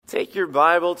Take your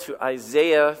Bible to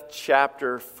Isaiah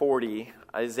chapter 40.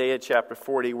 Isaiah chapter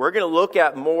 40. We're going to look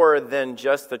at more than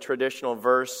just the traditional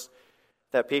verse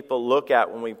that people look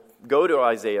at when we go to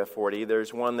Isaiah 40.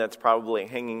 There's one that's probably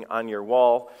hanging on your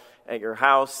wall at your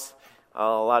house. A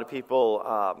lot of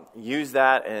people use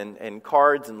that in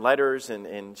cards and letters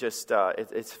and just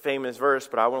it's a famous verse,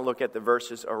 but I want to look at the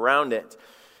verses around it.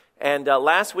 And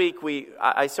last week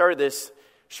I started this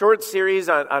short series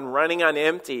on running on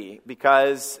empty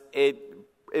because it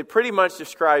pretty much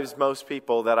describes most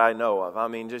people that I know of. I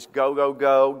mean, just go,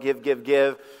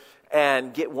 give,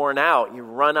 and get worn out. You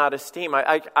run out of steam.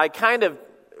 I kind of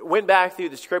went back through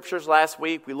the scriptures last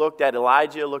week. We looked at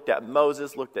Elijah, looked at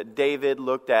Moses, looked at David,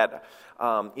 looked at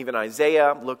even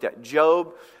Isaiah, looked at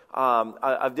Job,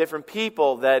 of different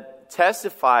people that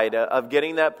testified of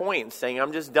getting that point, saying,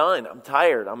 I'm just done, I'm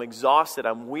tired, I'm exhausted,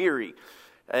 I'm weary.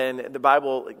 And the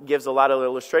Bible gives a lot of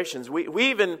illustrations. We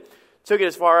even took it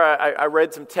as far, I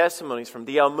read some testimonies from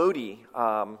D.L. Moody,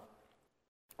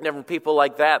 different people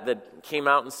like that came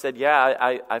out and said,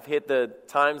 yeah, I've hit the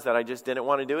times that I just didn't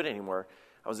want to do it anymore.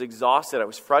 I was exhausted, I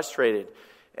was frustrated.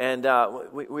 And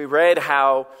we read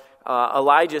how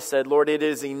Elijah said, Lord, it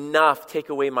is enough, take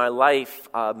away my life.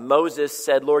 Moses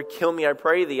said, Lord, kill me, I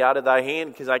pray thee, out of thy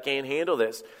hand, because I can't handle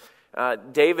this.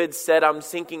 David said, I'm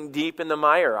sinking deep in the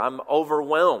mire. I'm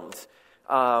overwhelmed.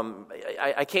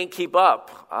 I can't keep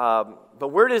up. But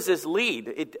where does this lead?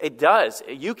 It does.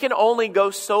 You can only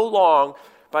go so long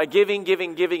by giving,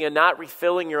 and not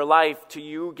refilling your life till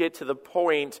you get to the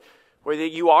point where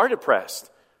you are depressed.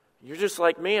 You're just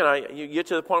like, man, you get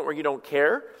to the point where you don't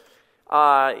care.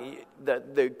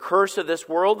 The curse of this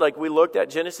world, like we looked at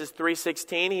Genesis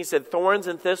 3:16, he said, thorns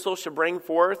and thistles shall bring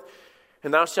forth,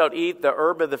 and thou shalt eat the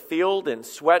herb of the field, and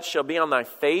sweat shall be on thy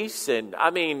face. And I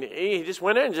mean, he just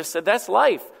went in and just said, that's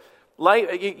life.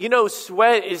 Life, you know,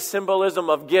 sweat is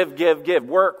symbolism of give,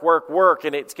 work,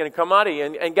 and it's going to come out of you.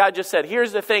 And God just said,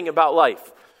 here's the thing about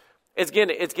life. It's going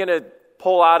to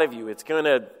pull out of you. It's going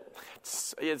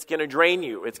to drain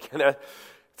you. It's going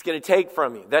to take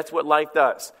from you. That's what life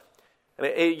does.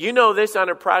 And you know this on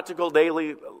a practical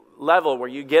daily level, where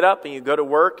you get up and you go to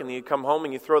work and you come home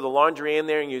and you throw the laundry in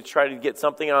there and you try to get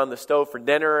something on the stove for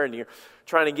dinner and you're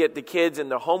trying to get the kids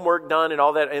and the homework done and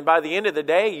all that. And by the end of the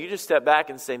day, you just step back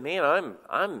and say, man,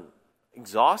 I'm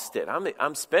exhausted.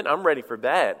 I'm spent. I'm ready for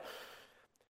bed.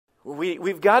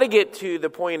 We've got to get to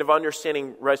the point of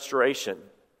understanding restoration.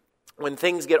 When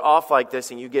things get off like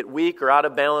this and you get weak or out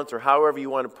of balance or however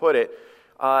you want to put it,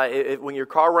 when your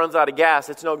car runs out of gas,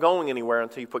 it's not going anywhere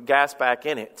until you put gas back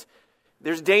in it.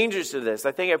 There's dangers to this.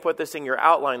 I think I put this in your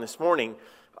outline this morning.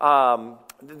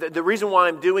 The reason why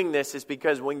I'm doing this is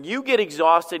because when you get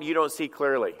exhausted, you don't see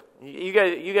clearly. You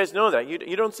guys know that.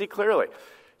 You don't see clearly.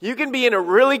 You can be in a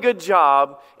really good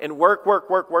job and work,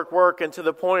 and to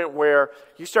the point where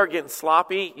you start getting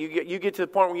sloppy. You get to the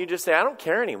point where you just say, I don't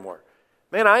care anymore.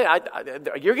 Man,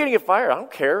 you're going to get fired. I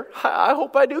don't care. I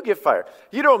hope I do get fired.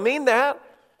 You don't mean that.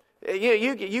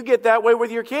 You get that way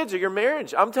with your kids or your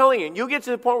marriage. I'm telling you, get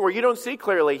to the point where you don't see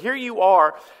clearly. Here you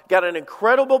are, got an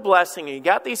incredible blessing, and you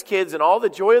got these kids and all the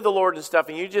joy of the Lord and stuff,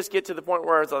 and you just get to the point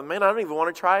where it's like, man, I don't even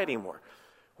want to try it anymore.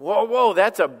 Whoa,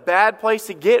 that's a bad place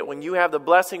to get when you have the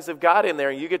blessings of God in there,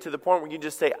 and you get to the point where you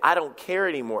just say, I don't care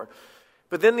anymore.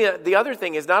 But then the other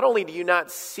thing is, not only do you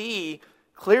not see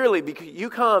clearly, because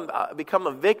you become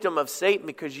a victim of Satan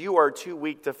because you are too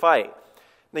weak to fight.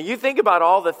 Now, you think about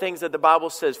all the things that the Bible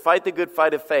says, fight the good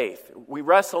fight of faith. We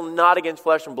wrestle not against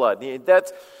flesh and blood.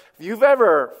 If you've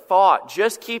ever fought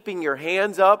just keeping your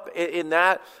hands up in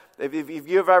that, if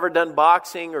you've ever done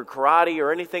boxing or karate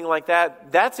or anything like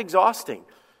that, that's exhausting.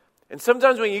 And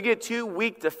sometimes when you get too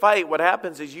weak to fight, what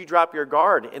happens is you drop your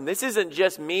guard. And this isn't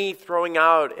just me throwing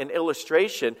out an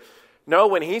illustration. No,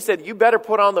 when he said, you better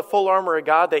put on the full armor of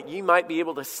God that you might be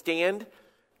able to stand.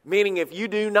 Meaning if you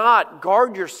do not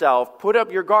guard yourself, put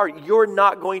up your guard, you're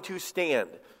not going to stand.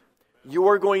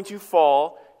 You're going to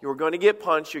fall. You're going to get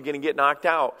punched. You're going to get knocked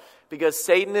out. Because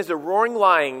Satan is a roaring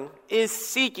lion, is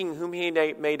seeking whom he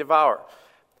may devour.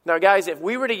 Now guys, if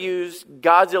we were to use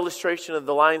God's illustration of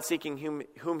the lion seeking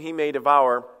whom he may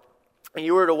devour, and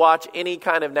you were to watch any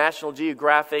kind of National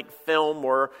Geographic film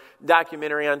or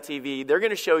documentary on TV, they're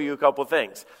going to show you a couple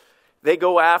things. They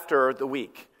go after the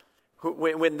weak.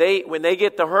 When they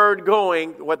get the herd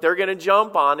going, what they're going to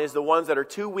jump on is the ones that are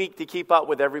too weak to keep up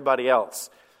with everybody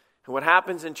else. And what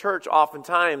happens in church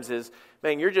oftentimes is,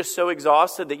 man, you're just so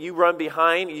exhausted that you run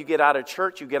behind, you get out of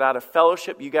church, you get out of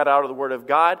fellowship, you get out of the Word of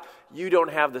God, you don't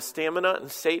have the stamina,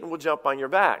 and Satan will jump on your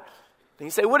back. And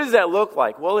you say, what does that look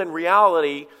like? Well, in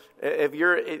reality, If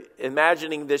you're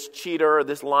imagining this cheetah or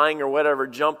this lion or whatever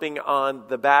jumping on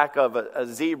the back of a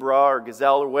zebra or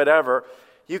gazelle or whatever,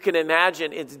 you can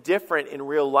imagine it's different in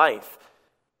real life.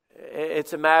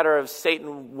 It's a matter of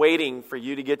Satan waiting for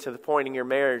you to get to the point in your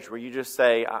marriage where you just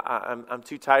say, I'm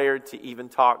too tired to even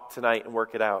talk tonight and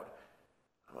work it out.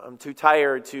 I'm too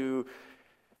tired to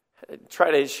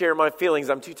try to share my feelings.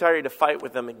 I'm too tired to fight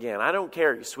with them again. I don't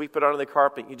care. You sweep it under the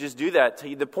carpet. You just do that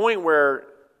to the point where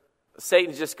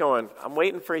Satan's just going, I'm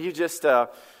waiting for you just to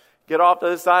get off to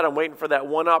the side. I'm waiting for that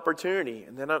one opportunity,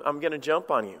 and then I'm going to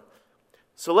jump on you.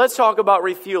 So let's talk about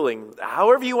refueling.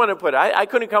 However you want to put it. I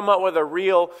couldn't come up with a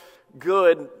real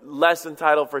good lesson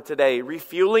title for today.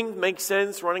 Refueling makes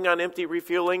sense. Running on empty,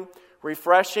 refueling.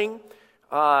 Refreshing.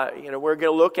 We're going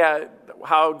to look at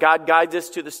how God guides us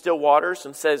to the still waters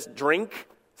and says, drink.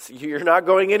 So you're not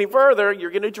going any further.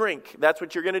 You're going to drink. That's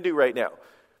what you're going to do right now.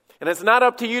 And it's not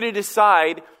up to you to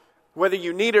decide whether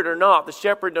you need it or not. The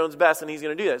shepherd knows best, and he's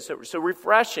going to do that. So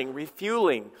refreshing,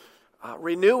 refueling,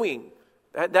 renewing,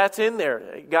 that's in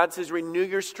there. God says, renew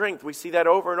your strength. We see that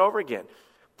over and over again.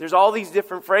 There's all these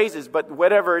different phrases, but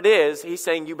whatever it is, he's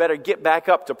saying you better get back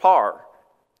up to par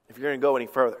if you're going to go any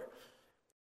further.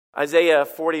 Isaiah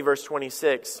 40, verse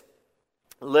 26,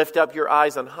 lift up your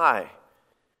eyes on high,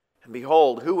 and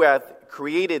behold, who hath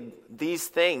created these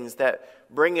things that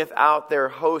bringeth out their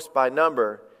host by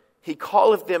number? He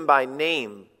calleth them by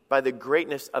name, by the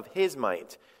greatness of his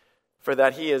might, for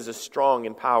that he is a strong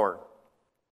in power.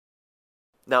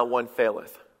 Not one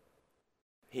faileth.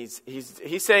 He's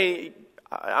saying,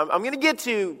 I'm going to get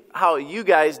to how you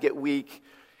guys get weak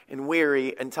and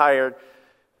weary and tired,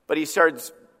 but he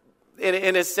starts,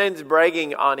 in a sense,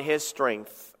 bragging on his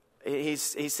strength.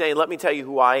 He's saying, let me tell you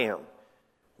who I am.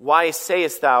 Why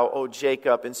sayest thou, O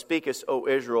Jacob, and speakest, O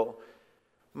Israel,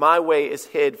 my way is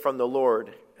hid from the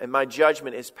Lord, and my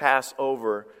judgment is passed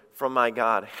over from my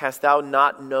God. Hast thou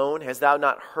not known, hast thou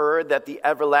not heard that the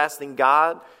everlasting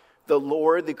God, the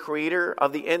Lord, the Creator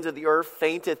of the ends of the earth,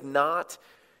 fainteth not,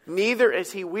 neither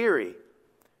is he weary.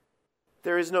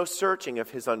 There is no searching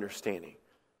of his understanding.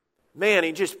 Man,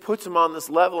 he just puts him on this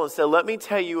level and said, let me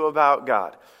tell you about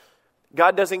God.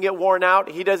 God doesn't get worn out.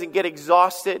 He doesn't get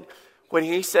exhausted. When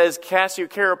he says, cast your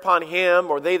care upon him,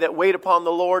 or they that wait upon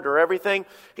the Lord, or everything,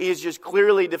 he is just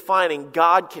clearly defining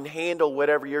God can handle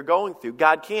whatever you're going through.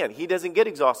 God can. He doesn't get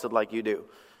exhausted like you do.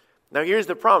 Now here's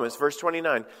the promise, verse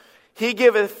 29. He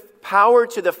giveth power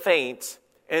to the faint,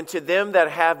 and to them that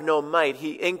have no might,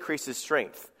 he increases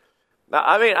strength. Now,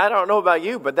 I don't know about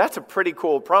you, but that's a pretty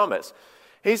cool promise.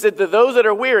 He said, to those that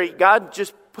are weary, God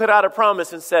just put out a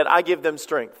promise and said, I give them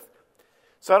strength.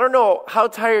 So I don't know how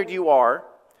tired you are.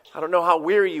 I don't know how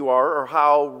weary you are or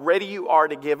how ready you are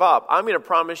to give up. I'm going to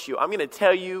promise you, I'm going to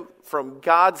tell you from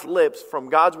God's lips, from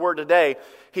God's word today,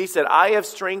 he said, I have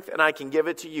strength and I can give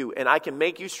it to you, and I can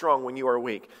make you strong when you are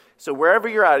weak. So wherever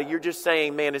you're at, you're just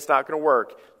saying, man, it's not going to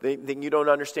work, then you don't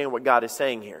understand what God is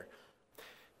saying here.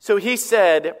 So he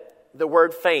said the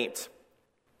word faint.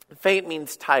 Faint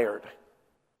means tired.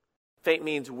 Faint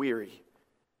means weary.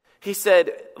 He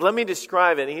said, let me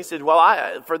describe it. And he said,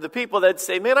 well, for the people that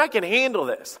say, man, I can handle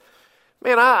this.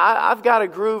 Man, I've got a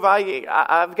groove.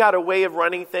 I've got a way of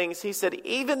running things. He said,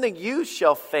 even the youth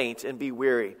shall faint and be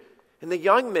weary, and the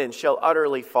young men shall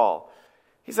utterly fall.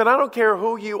 He said, I don't care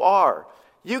who you are.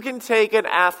 You can take an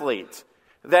athlete.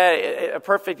 A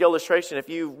perfect illustration, if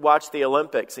you watch the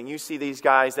Olympics and you see these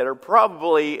guys that are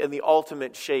probably in the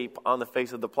ultimate shape on the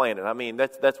face of the planet. I mean,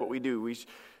 that's what we do.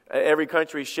 Every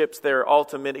country ships their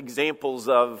ultimate examples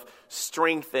of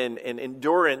strength and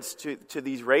endurance to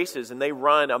these races, and they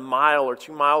run a mile or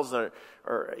 2 miles or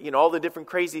all the different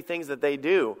crazy things that they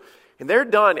do. And they're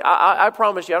done. I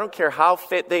promise you, I don't care how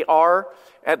fit they are.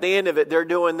 At the end of it, they're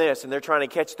doing this, and they're trying to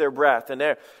catch their breath.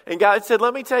 And God said,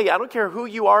 let me tell you, I don't care who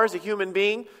you are as a human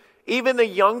being. Even the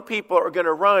young people are going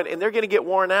to run, and they're going to get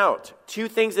worn out. 2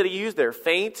 things that he used there.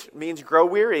 Faint means grow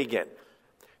weary again.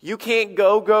 You can't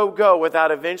go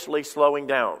without eventually slowing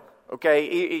down,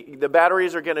 okay? The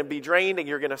batteries are going to be drained and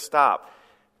you're going to stop.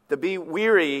 To be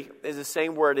weary is the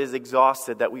same word as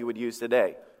exhausted that we would use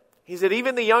today. He said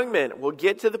even the young men will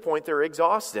get to the point they're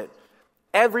exhausted.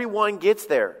 Everyone gets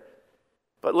there.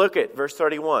 But look at verse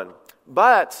 31.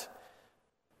 But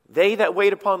they that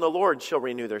wait upon the Lord shall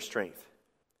renew their strength.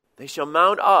 They shall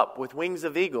mount up with wings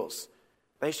of eagles.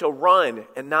 They shall run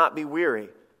and not be weary.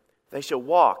 They shall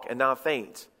walk and not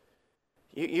faint.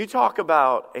 You talk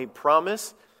about a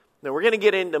promise. Now we're going to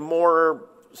get into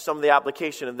some of the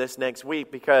application of this next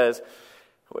week, because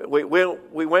we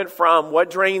went from what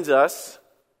drains us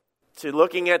to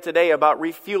looking at today about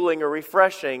refueling or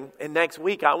refreshing. And next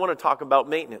week I want to talk about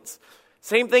maintenance.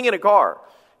 Same thing in a car.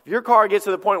 If your car gets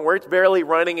to the point where it's barely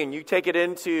running and you take it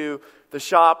into the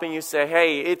shop and you say,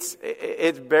 hey, it's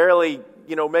barely,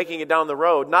 making it down the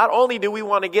road, not only do we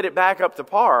want to get it back up to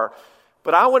par,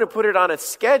 but I want to put it on a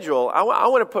schedule. I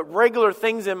want to put regular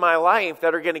things in my life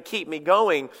that are going to keep me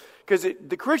going, because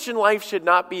the Christian life should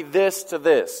not be this to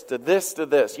this, to this to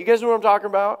this. You guys know what I'm talking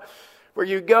about? Where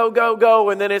you go,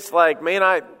 and then it's like, man,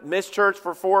 I missed church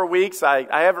for 4 weeks. I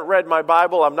haven't read my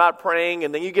Bible. I'm not praying.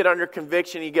 And then you get under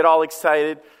conviction. You get all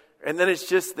excited. And then it's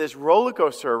just this roller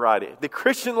coaster ride. The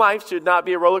Christian life should not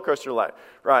be a roller coaster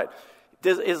ride.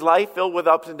 Is life filled with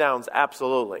ups and downs?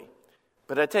 Absolutely.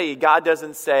 But I tell you, God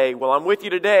doesn't say, well, I'm with you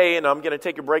today and I'm going to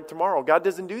take a break tomorrow. God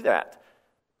doesn't do that.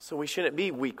 So we shouldn't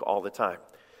be weak all the time.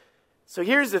 So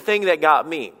here's the thing that got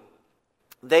me.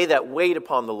 They that wait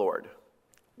upon the Lord.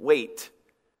 Wait.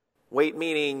 Wait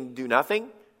meaning do nothing.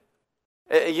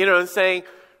 You know what I'm saying?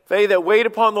 They that wait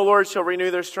upon the Lord shall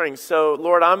renew their strength. So,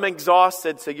 Lord, I'm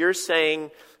exhausted. So you're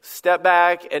saying step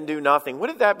back and do nothing.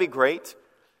 Wouldn't that be great?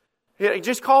 Yeah,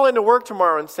 just call into work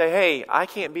tomorrow and say, hey, I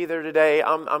can't be there today.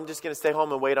 I'm just going to stay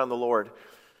home and wait on the Lord.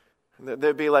 And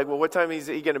they'd be like, well, what time is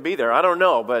he going to be there? I don't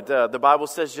know. But the Bible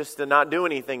says just to not do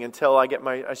anything until I get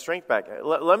my strength back.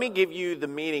 Let me give you the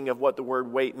meaning of what the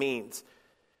word wait means.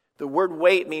 The word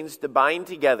wait means to bind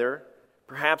together,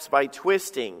 perhaps by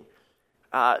twisting,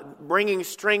 bringing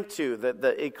strength to.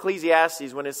 The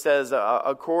Ecclesiastes, when it says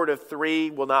a cord of three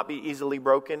will not be easily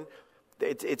broken,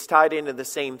 it's tied into the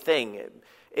same thing.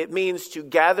 It means to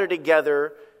gather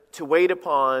together, to wait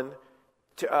upon,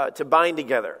 to bind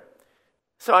together.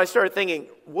 So I started thinking,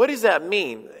 what does that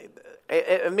mean?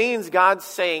 It means God's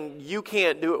saying, you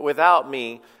can't do it without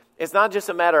me. It's not just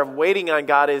a matter of waiting on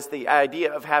God. It's the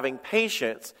idea of having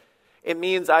patience. It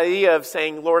means the idea of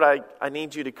saying, Lord, I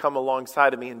need you to come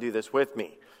alongside of me and do this with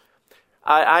me.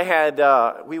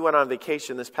 We went on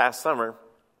vacation this past summer,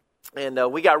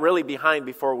 and we got really behind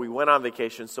before we went on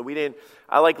vacation. So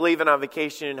I like leaving on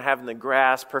vacation and having the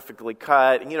grass perfectly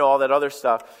cut and, all that other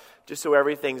stuff, just so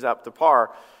everything's up to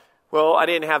par. Well, I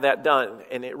didn't have that done,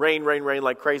 and it rained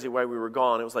like crazy while we were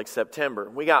gone. It was like September.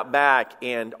 We got back,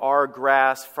 and our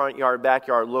grass, front yard,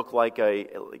 backyard looked like we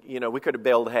could have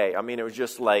baled hay. I mean, it was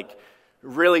just like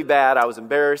really bad. I was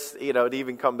embarrassed, to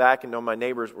even come back and know my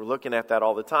neighbors were looking at that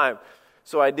all the time.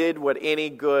 So I did what any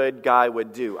good guy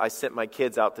would do. I sent my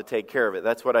kids out to take care of it.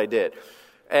 That's what I did.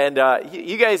 And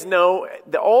you guys know,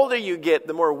 the older you get,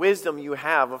 the more wisdom you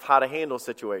have of how to handle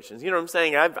situations. You know what I'm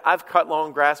saying? I've cut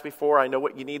long grass before. I know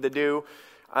what you need to do.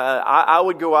 I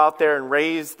would go out there and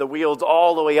raise the wheels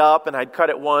all the way up, and I'd cut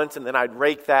it once, and then I'd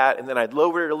rake that, and then I'd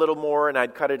lower it a little more, and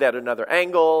I'd cut it at another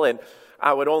angle, and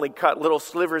I would only cut little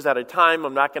slivers at a time.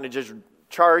 I'm not going to just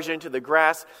charge into the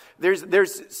grass.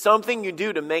 There's something you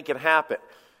do to make it happen.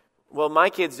 Well, my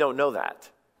kids don't know that.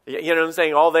 You know what I'm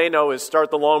saying? All they know is start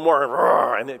the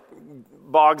lawnmower and it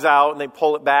bogs out and they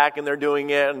pull it back and they're doing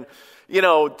it. And,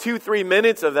 2-3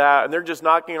 minutes of that and they're just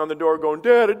knocking on the door going,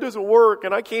 Dad, it doesn't work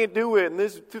and I can't do it. And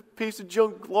this piece of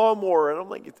junk lawnmower. And I'm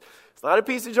like, it's not a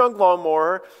piece of junk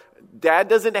lawnmower. Dad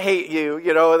doesn't hate you.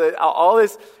 All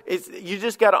this is, you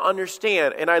just got to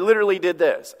understand. And I literally did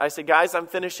this. I said, guys, I'm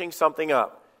finishing something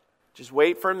up. Just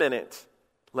wait for a minute.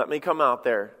 Let me come out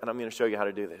there and I'm going to show you how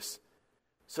to do this.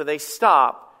 So they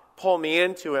stop. Pull me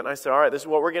into it, and I said, all right, this is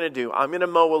what we're going to do. I'm going to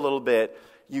mow a little bit.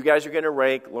 You guys are going to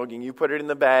rake. Logan, you put it in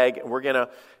the bag, and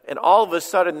and all of a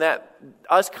sudden, that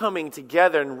us coming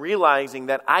together and realizing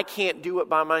that I can't do it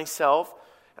by myself,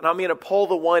 and I'm going to pull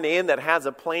the one in that has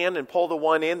a plan and pull the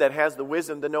one in that has the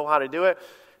wisdom to know how to do it.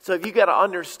 So you got to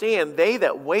understand, they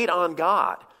that wait on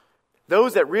God,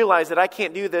 those that realize that I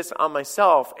can't do this on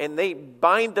myself, and they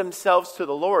bind themselves to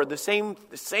the Lord, the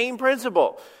same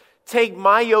principle. Take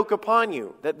my yoke upon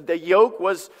you. That the yoke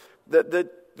was the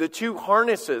two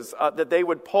harnesses that they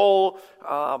would pull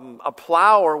a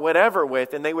plow or whatever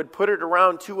with, and they would put it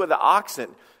around two of the oxen.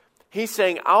 He's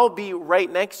saying, I'll be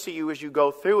right next to you as you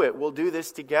go through it. We'll do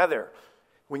this together.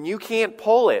 When you can't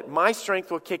pull it, my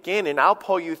strength will kick in, and I'll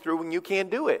pull you through when you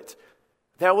can't do it.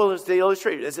 That was the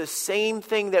illustration. It's the same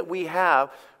thing that we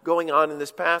have going on in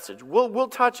this passage. We'll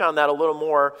touch on that a little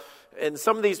more. And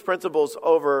some of these principles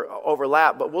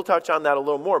overlap, but we'll touch on that a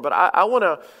little more. But I want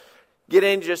to get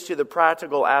in just to the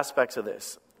practical aspects of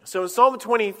this. So in Psalm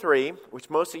 23, which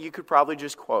most of you could probably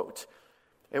just quote,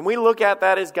 and we look at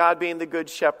that as God being the good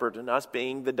shepherd and us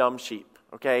being the dumb sheep.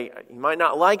 Okay, you might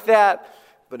not like that,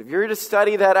 but if you're to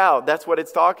study that out, that's what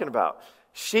it's talking about.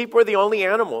 Sheep were the only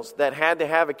animals that had to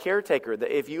have a caretaker.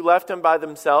 That if you left them by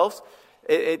themselves,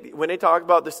 when they talk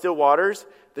about the still waters,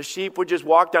 the sheep would just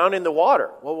walk down in the water.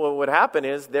 Well, what would happen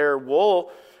is their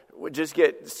wool would just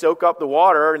soak up the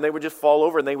water and they would just fall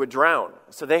over and they would drown.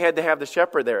 So they had to have the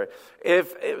shepherd there.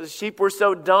 If sheep were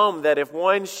so dumb that if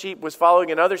one sheep was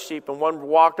following another sheep and one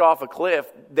walked off a cliff,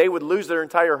 they would lose their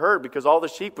entire herd because all the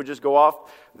sheep would just go off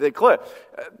the cliff.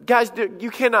 Guys,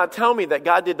 you cannot tell me that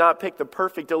God did not pick the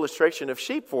perfect illustration of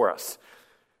sheep for us.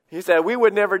 He said, we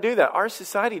would never do that. Our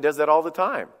society does that all the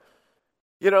time.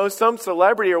 Some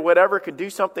celebrity or whatever could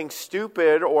do something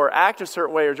stupid or act a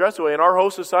certain way or dress a way, and our whole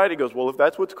society goes, well, if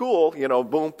that's what's cool,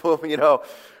 boom, boom,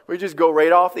 we just go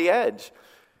right off the edge.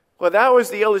 Well, that was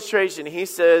the illustration.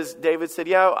 David said,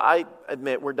 yeah, I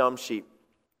admit we're dumb sheep.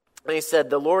 And he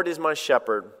said, the Lord is my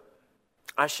shepherd.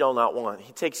 I shall not want.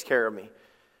 He takes care of me.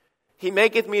 He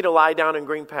maketh me to lie down in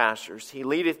green pastures. He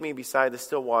leadeth me beside the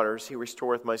still waters. He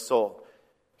restoreth my soul.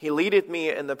 He leadeth me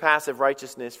in the paths of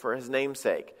righteousness for his name's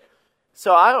sake.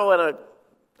 So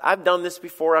I've done this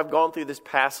before. I've gone through this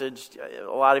passage. A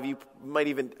lot of you might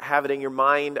even have it in your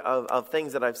mind of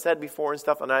things that I've said before and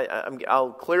stuff. And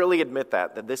I'll clearly admit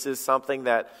that this is something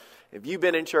that if you've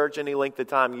been in church any length of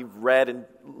time, you've read and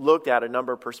looked at a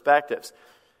number of perspectives.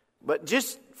 But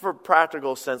just for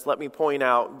practical sense, let me point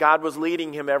out, God was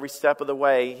leading him every step of the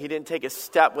way. He didn't take a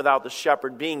step without the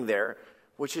shepherd being there,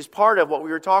 which is part of what we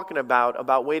were talking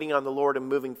about waiting on the Lord and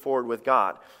moving forward with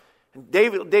God. And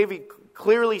David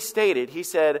clearly stated, he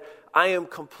said, I am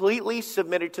completely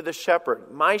submitted to the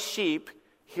shepherd. My sheep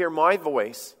hear my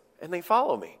voice and they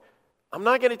follow me. I'm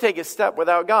not going to take a step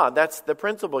without God. That's the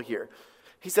principle here.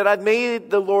 He said, I've made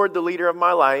the Lord the leader of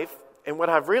my life. And what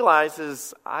I've realized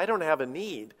is I don't have a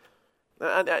need.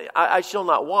 I shall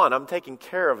not want. I'm taken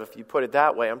care of, if you put it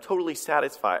that way. I'm totally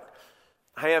satisfied.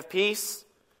 I have peace.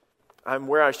 I'm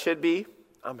where I should be.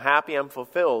 I'm happy. I'm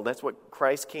fulfilled. That's what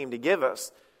Christ came to give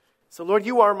us. So, Lord,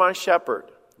 you are my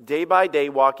shepherd, day by day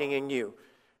walking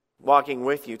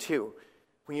with you too.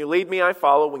 When you lead me, I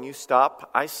follow. When you stop,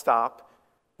 I stop.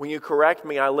 When you correct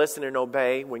me, I listen and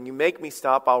obey. When you make me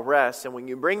stop, I'll rest. And when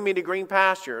you bring me to green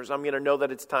pastures, I'm going to know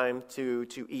that it's time to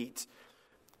eat.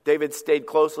 David stayed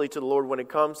closely to the Lord when it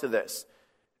comes to this.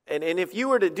 And if you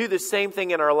were to do the same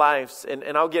thing in our lives, and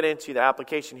I'll get into the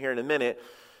application here in a minute,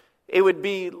 it would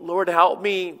be, Lord, help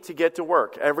me to get to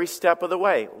work every step of the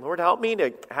way. Lord, help me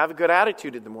to have a good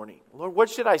attitude in the morning. Lord, what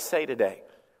should I say today?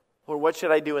 Lord, what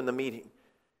should I do in the meeting?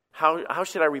 How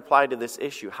should I reply to this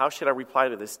issue? How should I reply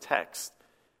to this text?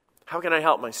 How can I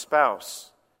help my spouse?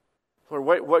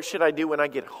 Lord, what should I do when I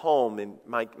get home and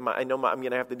I know I'm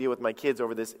going to have to deal with my kids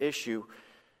over this issue?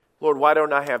 Lord, why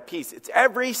don't I have peace? It's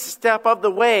every step of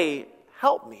the way.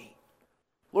 Help me.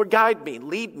 Lord, guide me,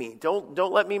 lead me. Don't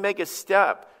let me make a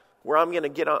step where I'm going to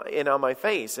get in on my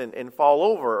face and fall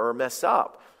over or mess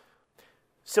up.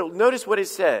 So notice what it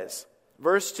says.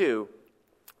 Verse 2,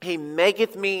 He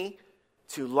maketh me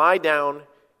to lie down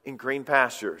in green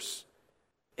pastures.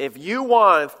 If you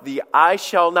want the I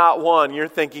shall not want, you're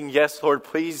thinking, yes, Lord,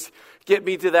 please get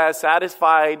me to that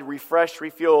satisfied, refreshed,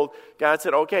 refueled. God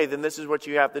said, okay, then this is what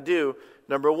you have to do.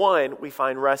 Number one, we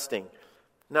find resting.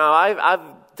 Now,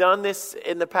 I've done this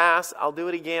in the past. I'll do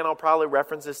it again. I'll probably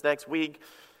reference this next week.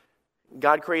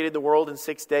 God created the world in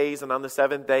 6 days, and on the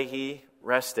seventh day He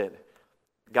rested.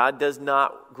 God does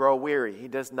not grow weary. He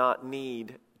does not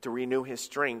need to renew His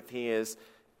strength. He is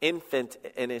infant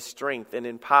in His strength and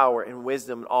in power and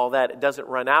wisdom and all that. It doesn't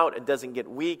run out. It doesn't get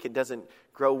weak. It doesn't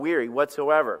grow weary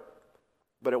whatsoever.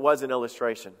 But it was an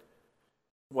illustration.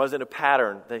 It wasn't a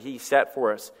pattern that He set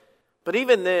for us. But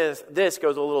even this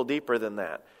goes a little deeper than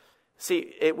that.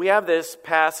 See, we have this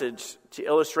passage to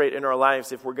illustrate in our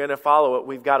lives. If we're going to follow it,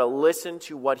 we've got to listen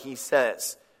to what He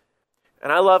says.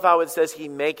 And I love how it says, He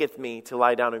maketh me to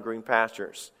lie down in green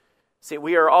pastures. See,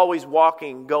 we are always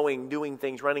walking, going, doing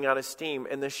things, running on a steam.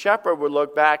 And the shepherd would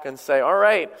look back and say, all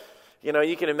right,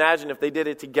 you can imagine if they did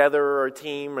it together or a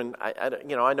team. And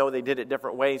I know they did it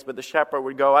different ways, but the shepherd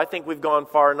would go, I think we've gone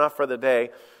far enough for the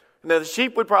day. And the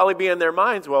sheep would probably be in their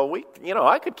minds, well,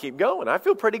 I could keep going. I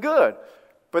feel pretty good.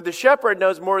 But the shepherd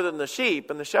knows more than the sheep,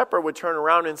 and the shepherd would turn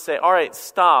around and say, all right,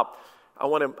 stop. I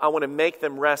want to make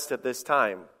them rest at this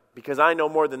time because I know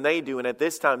more than they do, and at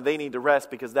this time they need to rest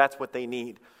because that's what they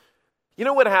need. You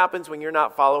know what happens when you're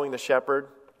not following the shepherd?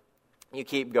 You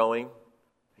keep going,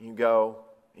 and you go,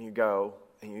 and you go,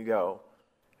 and you go.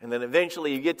 And then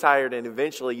eventually you get tired, and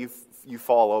eventually you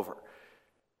fall over.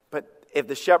 But if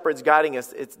the shepherd's guiding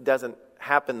us, it doesn't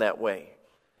happen that way.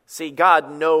 See, God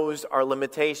knows our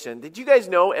limitation. Did you guys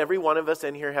know every one of us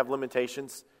in here have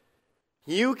limitations?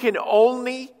 You can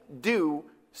only do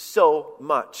so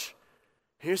much.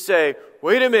 You say,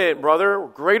 wait a minute, brother,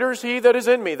 greater is He that is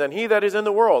in me than he that is in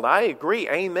the world. I agree,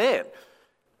 amen.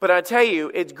 But I tell you,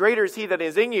 it's greater is He that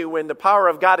is in you when the power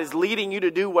of God is leading you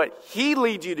to do what He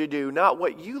leads you to do, not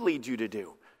what you lead you to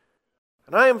do.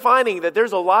 And I am finding that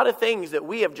there's a lot of things that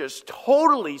we have just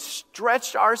totally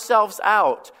stretched ourselves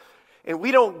out. And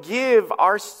we don't give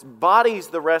our bodies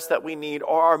the rest that we need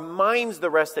or our minds the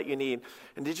rest that you need.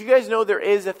 And did you guys know there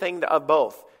is a thing of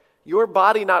both? Your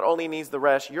body not only needs the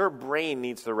rest, your brain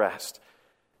needs the rest.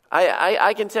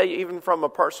 I can tell you, even from a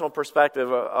personal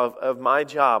perspective of my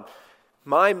job,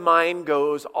 my mind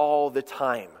goes all the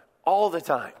time. All the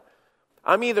time.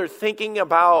 I'm either thinking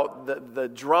about the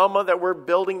drama that we're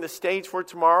building the stage for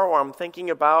tomorrow, or I'm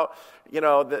thinking about,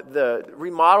 the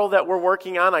remodel that we're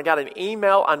working on. I got an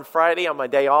email on Friday on my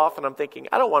day off, and I'm thinking,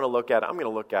 I don't want to look at it. I'm going to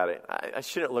look at it. I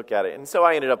shouldn't look at it. And so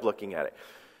I ended up looking at it.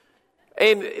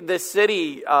 And the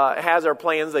city has our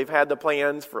plans. They've had the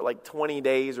plans for like 20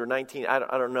 days or 19, I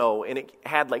don't know. And it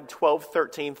had like 12,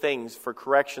 13 things for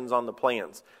corrections on the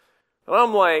plans. And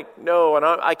I'm like, no, and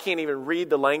I can't even read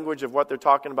the language of what they're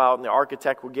talking about. And the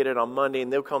architect will get it on Monday,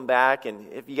 and they'll come back.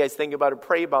 And if you guys think about it,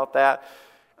 pray about that.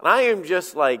 And I am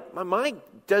just like, my mind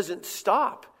doesn't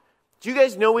stop. Do you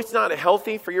guys know it's not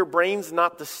healthy for your brains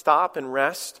not to stop and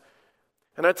rest?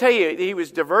 And I tell you, He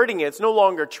was diverting it. It's no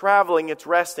longer traveling, it's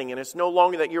resting. And it's no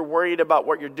longer that you're worried about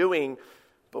what you're doing,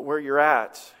 but where you're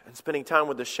at and spending time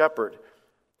with the shepherd.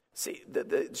 See,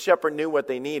 the shepherd knew what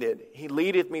they needed. He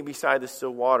leadeth me beside the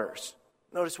still waters.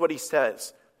 Notice what He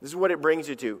says. This is what it brings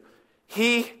you to.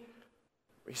 He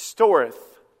restoreth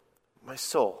my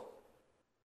soul.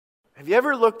 Have you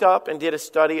ever looked up and did a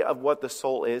study of what the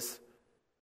soul is?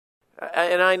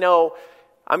 And I know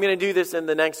I'm going to do this in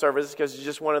the next service because it's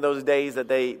just one of those days that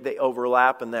they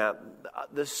overlap in that.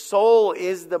 The soul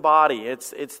is the body.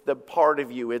 It's the part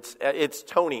of you. It's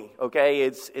Tony, okay?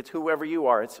 It's whoever you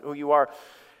are. It's who you are.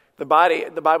 The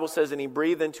Bible says, and He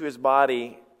breathed into his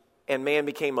body, and man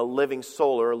became a living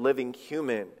soul or a living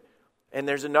human. And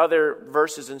there's another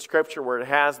verses in Scripture where it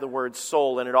has the word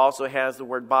soul, and it also has the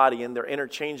word body, and they're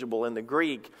interchangeable in the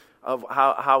Greek of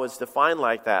how it's defined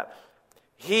like that.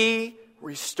 He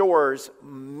restores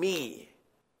me.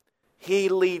 He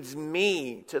leads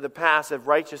me to the path of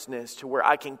righteousness, to where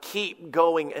I can keep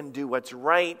going and do what's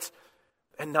right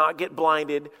and not get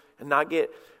blinded and not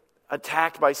get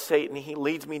attacked by Satan. He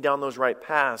leads me down those right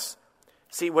paths.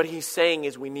 See, what He's saying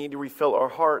is we need to refill our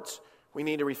hearts. We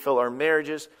need to refill our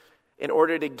marriages. In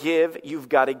order to give, you've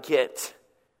got to get.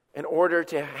 In order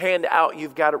to hand out,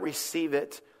 you've got to receive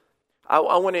it. I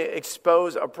want to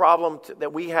expose a problem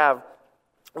that we have.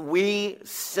 We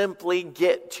simply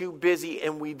get too busy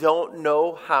and we don't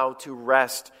know how to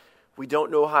rest. We don't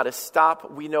know how to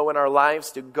stop. We know in our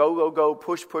lives to go,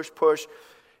 push.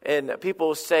 And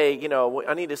people say,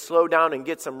 I need to slow down and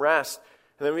get some rest.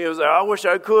 And then people say, I wish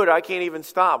I could. I can't even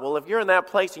stop. Well, if you're in that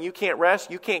place and you can't rest,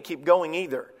 you can't keep going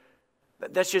either.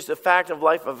 That's just a fact of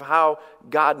life of how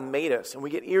God made us. And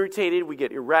we get irritated, we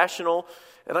get irrational.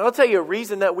 And I'll tell you a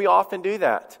reason that we often do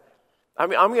that. I'm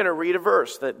going to read a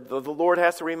verse that the Lord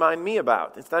has to remind me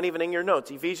about. It's not even in your notes.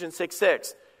 Ephesians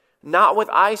 6:6. Not with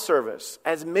eye service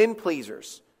as men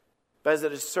pleasers, but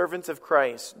as servants of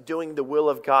Christ, doing the will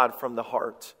of God from the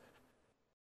heart.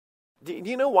 Do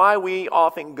you know why we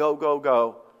often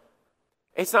go?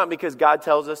 It's not because God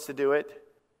tells us to do it.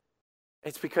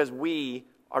 It's because we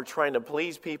are trying to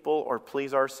please people or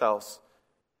please ourselves.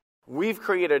 We've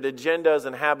created agendas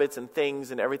and habits and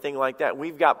things and everything like that.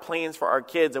 We've got plans for our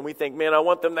kids and we think, man, I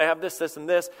want them to have this, and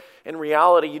this. In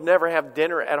reality, you never have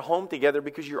dinner at home together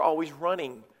because you're always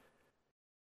running.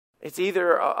 It's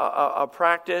either a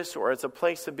practice or it's a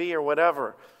place to be or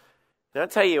whatever. And I'll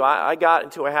tell you, I got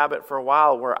into a habit for a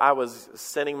while where I was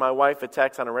sending my wife a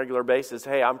text on a regular basis.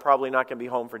 Hey, I'm probably not going to be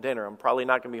home for dinner. I'm probably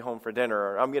not going to be home for dinner.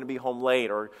 Or I'm going to be home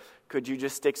late. Or could you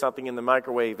just stick something in the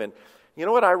microwave? And you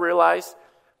know what I realized?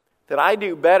 That I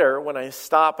do better when I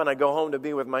stop and I go home to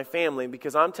be with my family,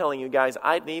 because I'm telling you guys,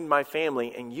 I need my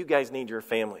family and you guys need your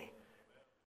family.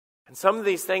 And some of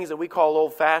these things that we call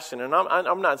old-fashioned, and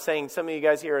I'm not saying some of you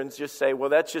guys here and just say, well,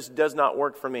 that just does not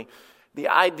work for me. The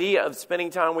idea of spending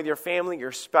time with your family,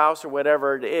 your spouse, or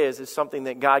whatever it is something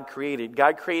that God created.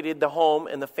 God created the home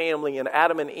and the family and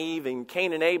Adam and Eve and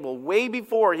Cain and Abel way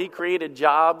before He created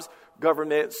jobs,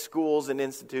 government, schools, and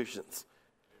institutions.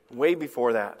 Way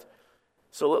before that.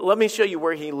 So let me show you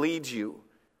where He leads you.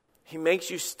 He makes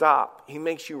you stop. He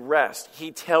makes you rest.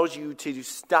 He tells you to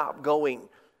stop going.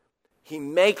 He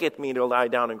maketh me to lie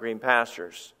down in green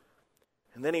pastures.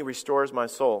 And then He restores my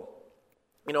soul.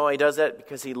 You know, He does that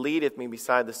because He leadeth me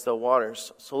beside the still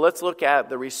waters. So let's look at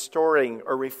the restoring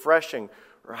or refreshing,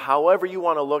 or however you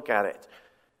want to look at it.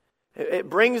 It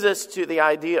brings us to the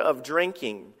idea of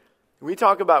drinking. We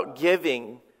talk about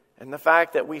giving And the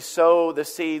fact that we sow the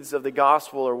seeds of the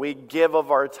gospel, or we give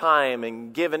of our time,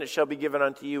 and give and it shall be given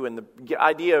unto you. And the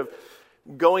idea of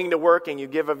going to work and you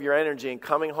give of your energy, and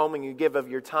coming home and you give of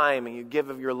your time, and you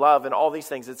give of your love, and all these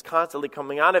things, it's constantly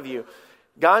coming out of you.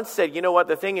 God said, you know what,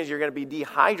 the thing is, you're going to be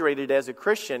dehydrated as a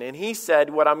Christian. And he said,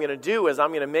 what I'm going to do is I'm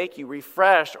going to make you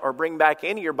refresh or bring back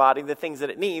into your body the things that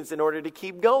it needs in order to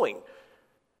keep going.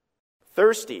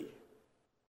 Thirsty.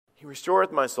 He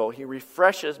restoreth my soul. He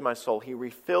refreshes my soul. He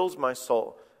refills my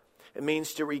soul. It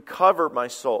means to recover my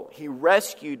soul. He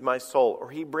rescued my soul,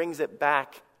 or he brings it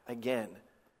back again.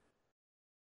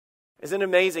 Isn't it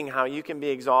amazing how you can be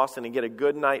exhausted and get a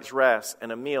good night's rest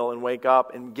and a meal and wake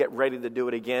up and get ready to do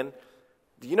it again?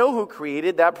 Do you know who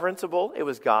created that principle? It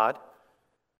was God.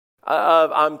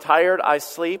 I'm tired, I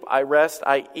sleep, I rest,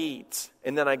 I eat,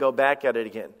 and then I go back at it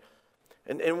again.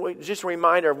 And just a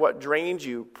reminder of what drains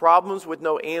you: problems with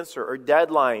no answer, or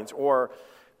deadlines, or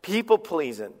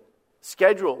people-pleasing,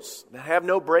 schedules that have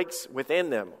no breaks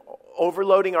within them,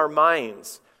 overloading our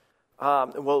minds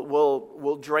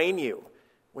will drain you.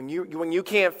 When you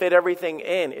can't fit everything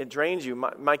in, it drains you.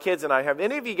 My kids and I, have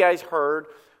any of you guys heard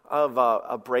of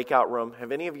a breakout room?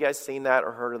 Have any of you guys seen that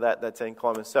or heard of that? That's in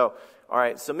Columbus. So, all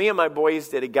right. So me and my boys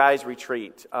did a guys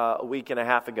retreat a week and a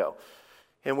half ago.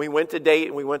 And we went to Dayton,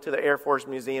 and we went to the Air Force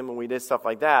Museum, and we did stuff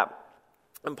like that.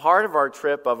 And part of our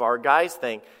trip, of our guys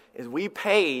thing, is we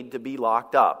paid to be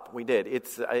locked up. We did.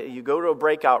 It's you go to a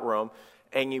breakout room,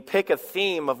 and you pick a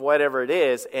theme of whatever it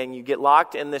is, and you get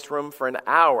locked in this room for an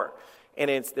hour.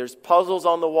 And there's puzzles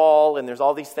on the wall, and there's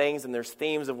all these things, and there's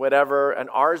themes of whatever. And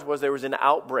ours was, there was an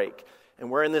outbreak,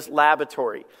 and we're in this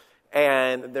laboratory,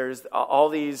 and there's all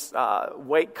these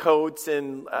weight coats,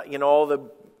 and all the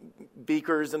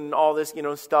beakers and all this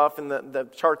stuff, and the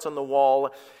charts on the wall.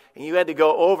 And you had to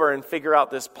go over and figure out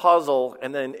this puzzle,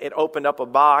 and then it opened up a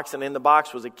box, and in the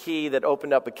box was a key that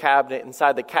opened up a cabinet.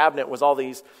 Inside the cabinet was all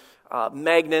these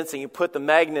magnets, and you put the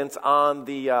magnets on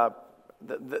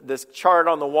this chart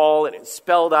on the wall, and it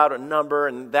spelled out a number,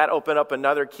 and that opened up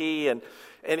another key, and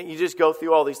you just go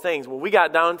through all these things. Well, we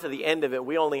got down to the end of it.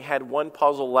 We only had one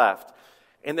puzzle left,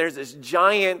 and there's this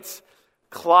giant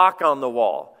clock on the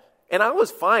wall. And I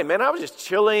was fine, man. I was just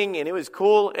chilling, and it was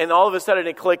cool. And all of a sudden,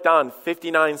 it clicked on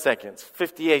 59 seconds,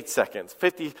 58 seconds,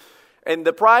 50. And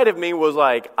the pride of me was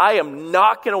like, I am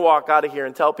not going to walk out of here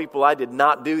and tell people I did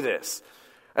not do this.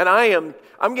 And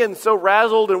I'm getting so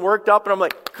razzled and worked up, and I'm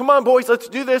like, come on, boys, let's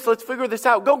do this. Let's figure this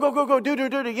out. Go, do.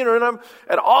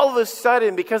 And all of a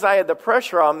sudden, because I had the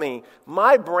pressure on me,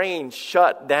 my brain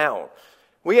shut down.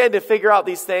 We had to figure out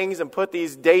these things and put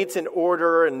these dates in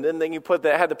order, and then you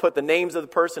had to put the names of the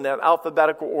person in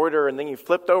alphabetical order, and then you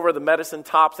flipped over the medicine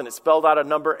tops, and it spelled out a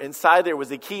number. Inside there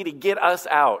was a key to get us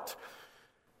out.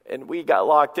 And we got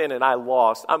locked in, and I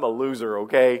lost. I'm a loser,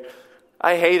 okay?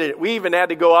 I hated it. We even had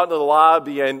to go out into the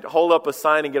lobby and hold up a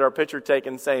sign and get our picture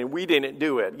taken saying, we didn't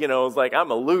do it. It was like,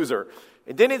 I'm a loser.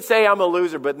 It didn't say I'm a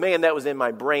loser, but man, that was in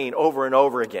my brain over and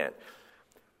over again.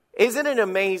 Isn't it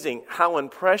amazing how when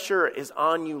pressure is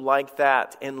on you like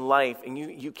that in life and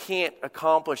you can't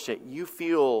accomplish it, you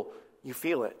feel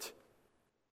it?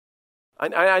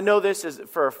 I know this is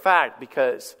for a fact,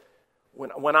 because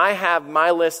when I have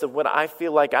my list of what I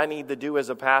feel like I need to do as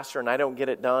a pastor and I don't get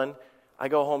it done, I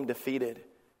go home defeated.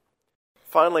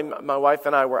 Finally, my wife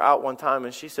and I were out one time,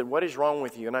 and she said, what is wrong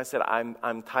with you? And I said,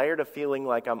 I'm tired of feeling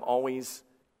like I'm always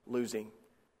losing.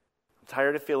 I'm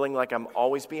tired of feeling like I'm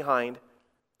always behind.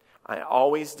 I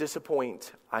always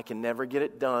disappoint. I can never get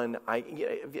it done.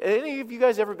 Any of you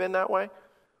guys ever been that way?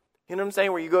 You know what I'm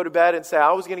saying? Where you go to bed and say,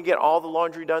 I was going to get all the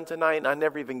laundry done tonight, and I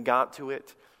never even got to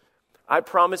it. I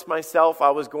promised myself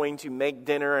I was going to make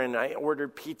dinner, and I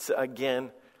ordered pizza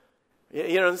again.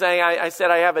 You know what I'm saying? I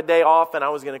said I have a day off, and I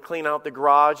was going to clean out the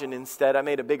garage, and instead I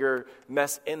made a bigger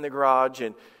mess in the garage.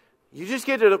 And you just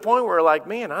get to the point where like,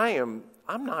 man,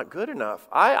 I'm not good enough.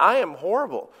 I am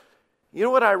horrible. You know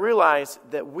what I realized?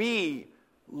 That we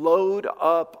load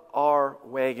up our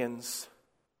wagons.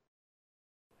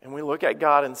 And we look at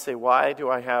God and say, why do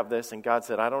I have this? And God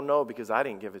said, I don't know, because I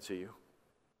didn't give it to you.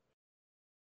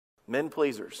 Men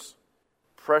pleasers.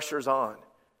 Pressure's on.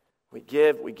 We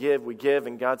give,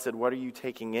 and God said, what are you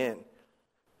taking in?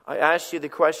 I asked you the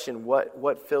question,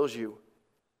 what fills you?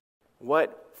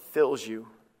 What fills you?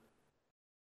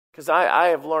 Because I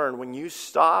have learned when you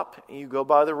stop and you go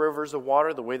by the rivers of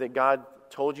water the way that God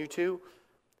told you to,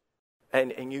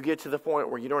 and you get to the point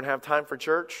where you don't have time for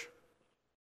church,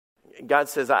 God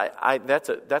says,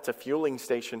 that's a fueling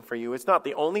station for you. It's not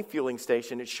the only fueling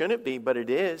station. It shouldn't be, but it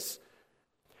is.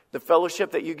 The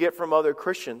fellowship that you get from other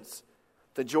Christians,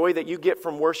 the joy that you get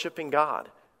from worshiping God,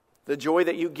 The joy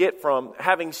that you get from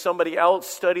having somebody else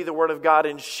study the Word of God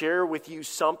and share with you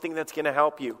something that's going to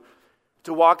help you.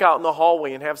 To walk out in the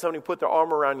hallway and have somebody put their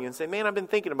arm around you and say, man, I've been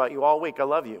thinking about you all week. I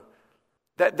love you.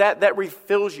 That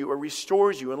refills you or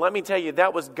restores you. And let me tell you,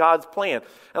 that was God's plan.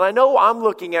 And I know I'm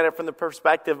looking at it from the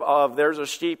perspective of there's a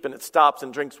sheep and it stops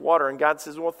and drinks water. And God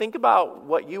says, well, think about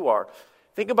what you are.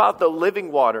 Think about the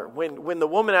living water. When the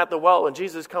woman at the well and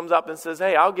Jesus comes up and says,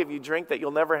 hey, I'll give you drink that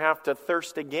you'll never have to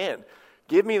thirst again.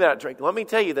 Give me that drink. Let me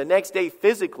tell you, the next day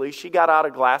physically, she got out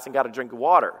a glass and got a drink of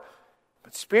water.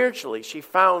 But spiritually, she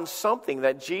found something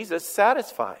that Jesus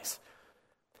satisfies.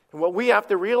 And what we have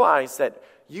to realize that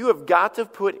you have got to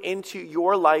put into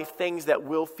your life things that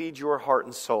will feed your heart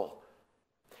and soul.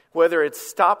 Whether it's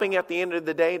stopping at the end of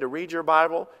the day to read your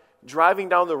Bible, driving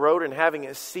down the road and having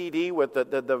a CD with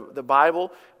the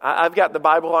Bible. I've got the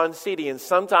Bible on CD, and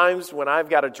sometimes when I've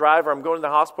got to drive or I'm going to the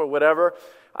hospital or whatever,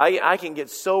 I can get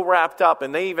so wrapped up,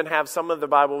 and they even have some of the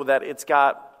Bible that it's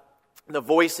got the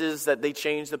voices that they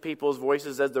change the people's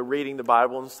voices as they're reading the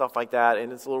Bible and stuff like that,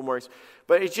 and it's a little more,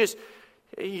 but it's just,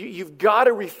 you've got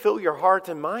to refill your heart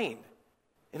and mind.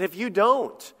 And if you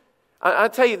don't, I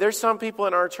tell you, there's some people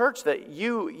in our church that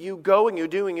you go and you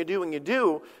do and you do and you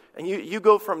do, and you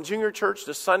go from junior church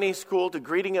to Sunday school to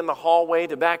greeting in the hallway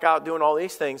to back out doing all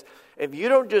these things. If you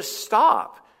don't just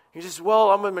stop, you just,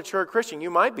 well, I'm a mature Christian. You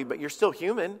might be, but you're still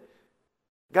human.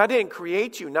 God didn't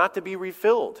create you not to be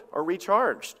refilled or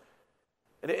recharged.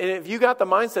 And if you got the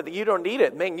mindset that you don't need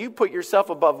it, man, you put yourself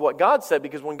above what God said,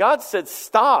 because when God said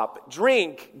stop,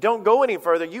 drink, don't go any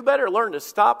further, you better learn to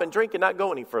stop and drink and not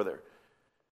go any further.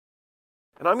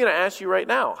 And I'm going to ask you right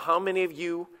now, how many of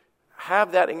you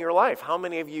have that in your life? How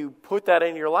many of you put that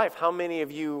in your life? How many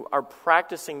of you are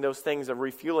practicing those things of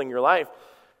refueling your life?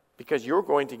 Because you're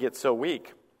going to get so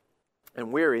weak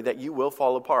and weary that you will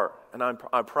fall apart. And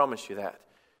I promise you that.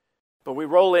 But we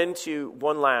roll into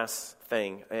one last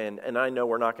thing, and I know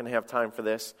we're not going to have time for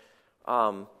this,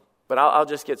 but I'll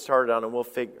just get started on it, and we'll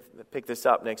pick this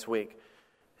up next week.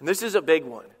 And this is a big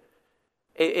one.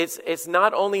 It's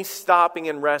not only stopping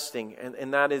and resting,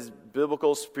 and that is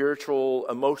biblical, spiritual,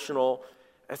 emotional.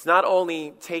 It's not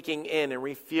only taking in and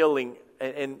refueling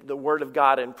and the Word of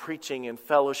God and preaching and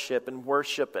fellowship and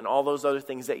worship and all those other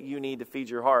things that you need to feed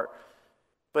your heart.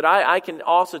 But I can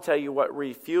also tell you what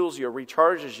refuels you,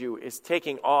 recharges you, is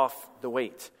taking off the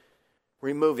weight,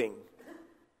 removing.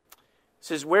 It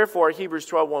says, wherefore, Hebrews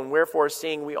 12:1, wherefore,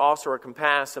 seeing we also are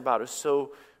compassed about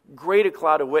so great a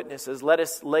cloud of witnesses, let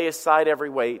us lay aside every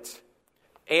weight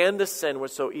and the sin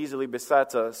which so easily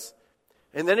besets us.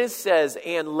 And then it says,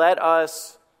 and let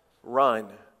us run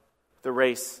the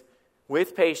race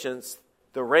with patience,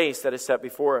 the race that is set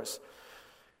before us.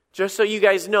 Just so you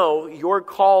guys know, your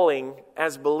calling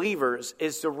as believers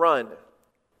is to run.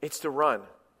 It's to run.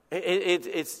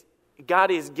 It's God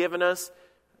has given us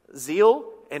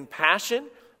zeal and passion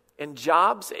and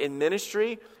jobs in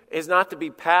ministry is not to be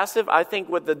passive. I think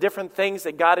with the different things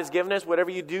that God has given us,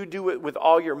 whatever you do, do it with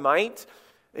all your might.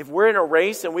 If we're in a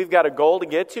race and we've got a goal to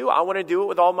get to, I want to do it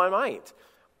with all my might.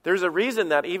 There's a reason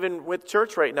that even with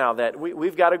church right now that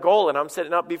we've got a goal, and I'm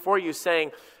sitting up before you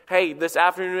saying, hey, this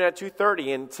afternoon at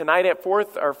 2:30 and tonight at 4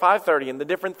 or 5:30 and the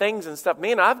different things and stuff.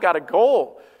 Man, I've got a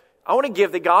goal. I want to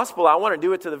give the gospel. I want to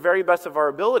do it to the very best of our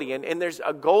ability. And there's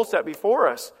a goal set before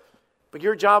us. But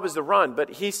your job is to run. But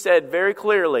he said very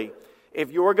clearly,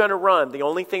 if you're going to run, the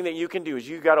only thing that you can do is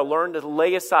you've got to learn to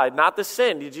lay aside, not the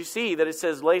sin. Did you see that it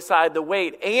says lay aside the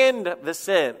weight and the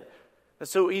sin that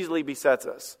so easily besets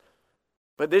us?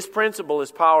 But this principle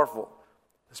is powerful.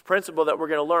 This principle that we're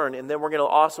going to learn, and then we're going to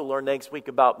also learn next week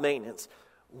about maintenance.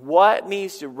 What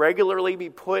needs to regularly be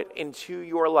put into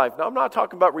your life? Now, I'm not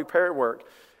talking about repair work.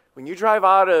 When you drive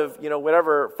out of,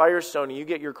 whatever Firestone and you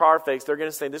get your car fixed, they're going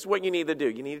to say, this is what you need to do.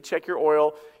 You need to check your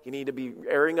oil. You need to be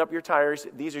airing up your tires.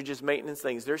 These are just maintenance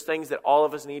things. There's things that all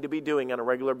of us need to be doing on a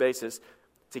regular basis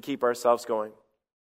to keep ourselves going.